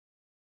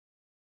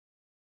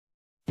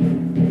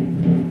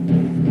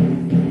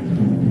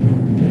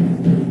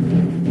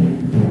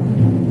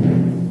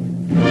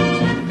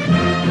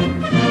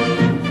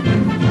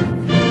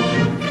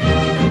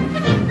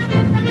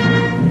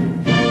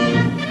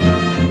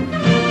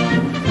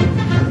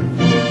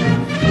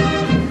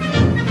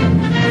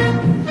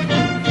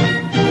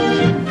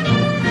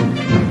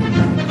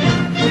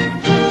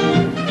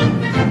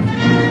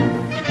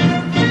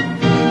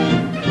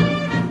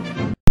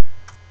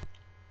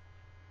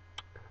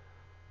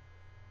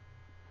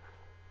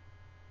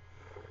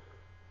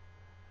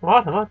Come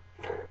on.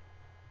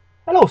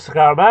 Hello,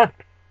 cigar man.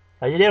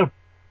 How you doing?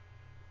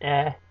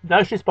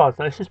 Nice response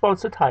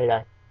to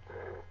tie-dye.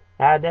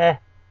 And,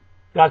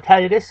 gotta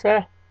tell you this,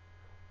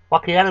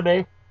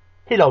 Wackyanime,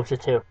 he loves you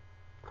too.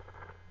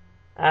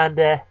 And,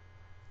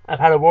 I've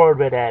had a word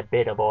with,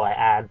 Beta Boy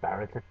and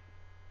Barrington.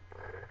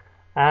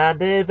 And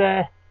they've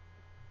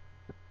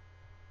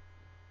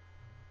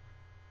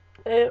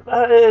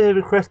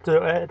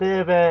requested,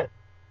 they've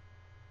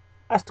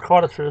asked to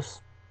call a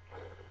truce.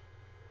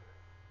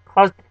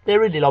 Because they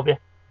really love you.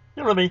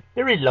 You know what I mean?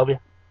 They really love you.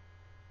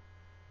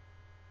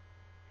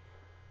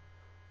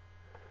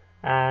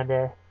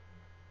 And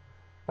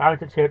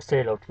Barrington's here to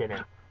say hello to you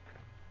now.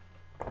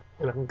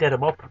 If I can get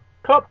him up.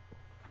 Come up!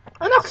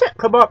 And that's it,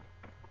 come up!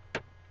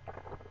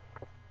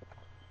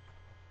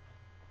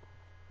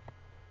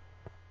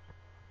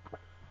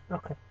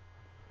 Okay.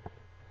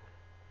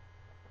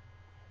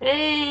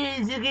 Hey,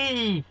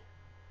 Ciggy!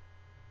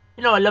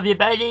 You know I love you,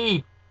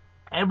 buddy.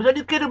 I was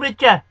only kidding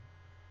with you. I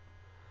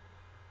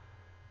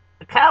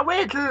can't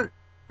wait till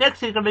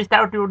next week when we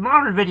start doing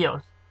normal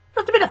videos.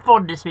 Just a bit of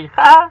fun this week,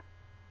 huh?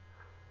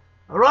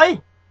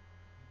 Alright?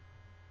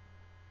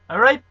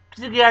 Alright,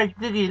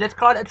 Ciggy, let's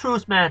call it a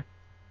truce, man.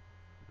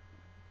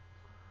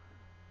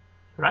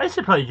 I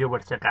suppose you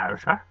with cigars,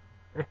 huh?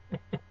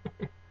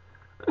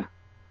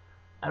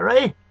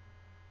 Alright?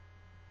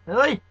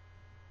 Alright?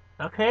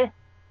 Okay.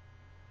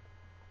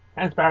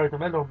 Thanks, Barry, the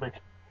middle of me.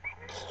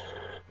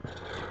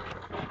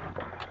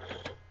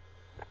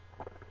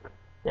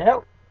 Yeah.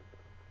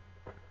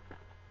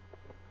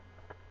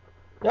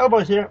 The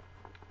boys here.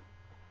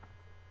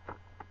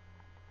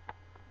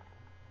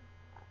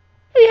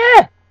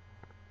 Yeah.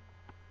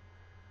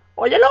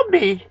 Oh, you love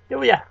me,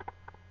 do ya?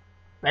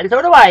 Well,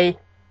 so do I.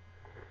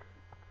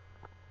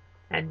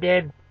 And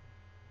then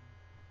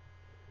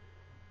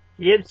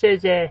Jim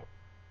says,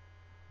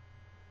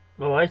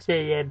 well, I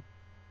say,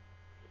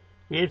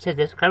 Jim says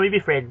this, can we be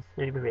friends?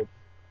 Can we be friends?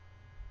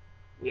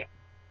 Yeah.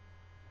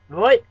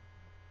 Right.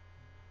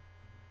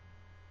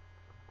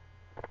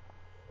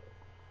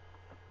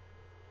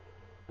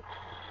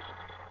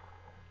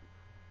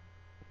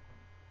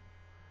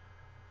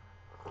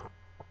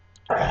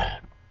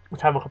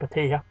 Let's have a cup of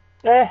tea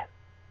here.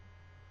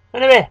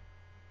 Anyway,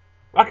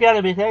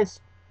 Wackyanime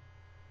says,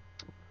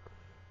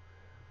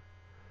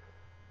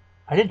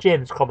 I think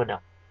James is coming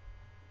now.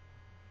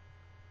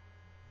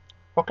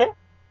 Okay.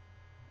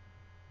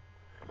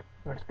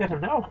 Let's get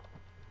him now.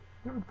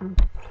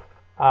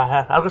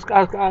 I'll just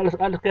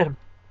get him.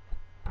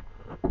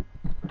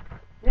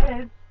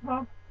 James,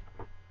 Mom.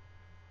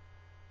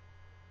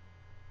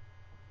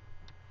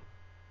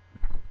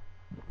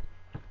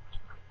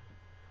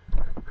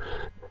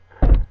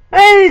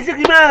 Hey,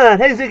 Ciggy man!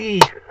 Hey,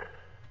 Ciggy!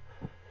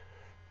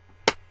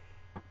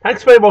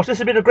 Thanks very much. This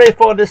has been a great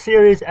fun, this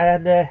series,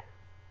 and the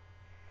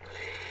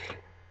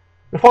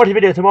 40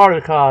 video tomorrow,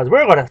 because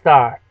we're going to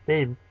start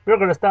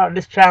on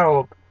this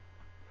channel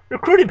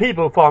recruiting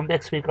people from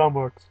next week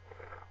onwards.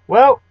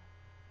 Well,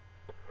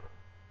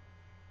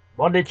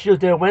 Monday,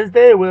 Tuesday, and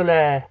Wednesday will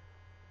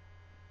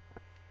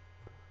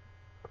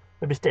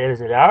maybe stay as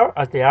they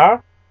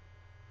are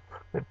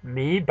with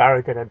me,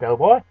 Barrington, and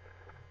Delboy.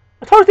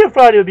 Thursday and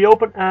Friday will be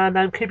open, and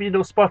I'm keeping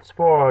those spots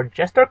for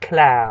Jester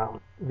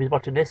Clown. If he's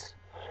watching this,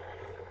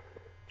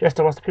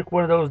 Jester wants to pick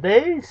one of those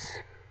days.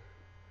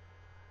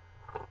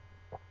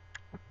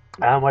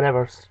 And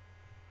whatever's.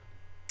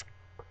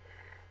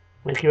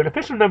 Make you an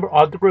official member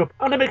of the group.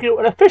 I'm going to make you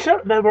an official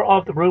member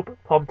of the group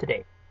from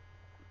today.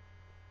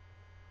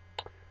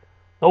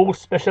 No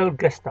special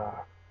guest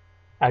star,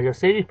 as you'll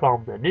see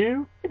from the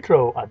new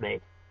intro I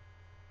made.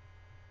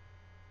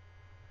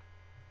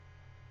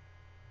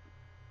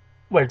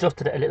 Well,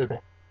 adjusted it a little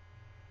bit.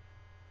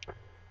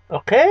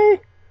 Okay.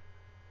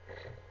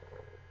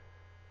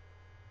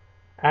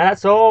 And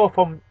that's all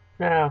from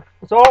now.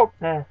 That's all.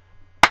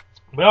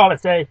 We all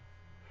let's say,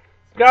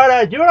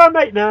 Scarlett, you're our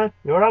mate, man.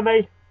 You're our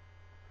mate.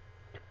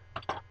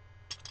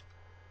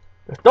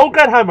 Just don't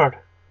get hammered.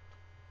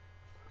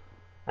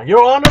 And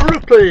you're on the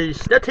roof, please.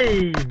 The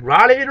team,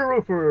 Riley the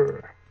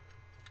Roofer.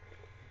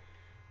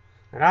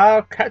 And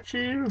I'll catch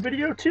you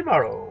video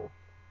tomorrow.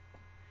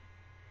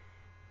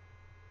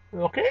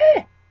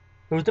 Okay.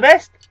 Who's the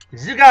best?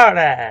 Cigar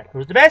Dad.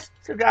 Who's the best?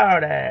 Cigar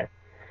Dad.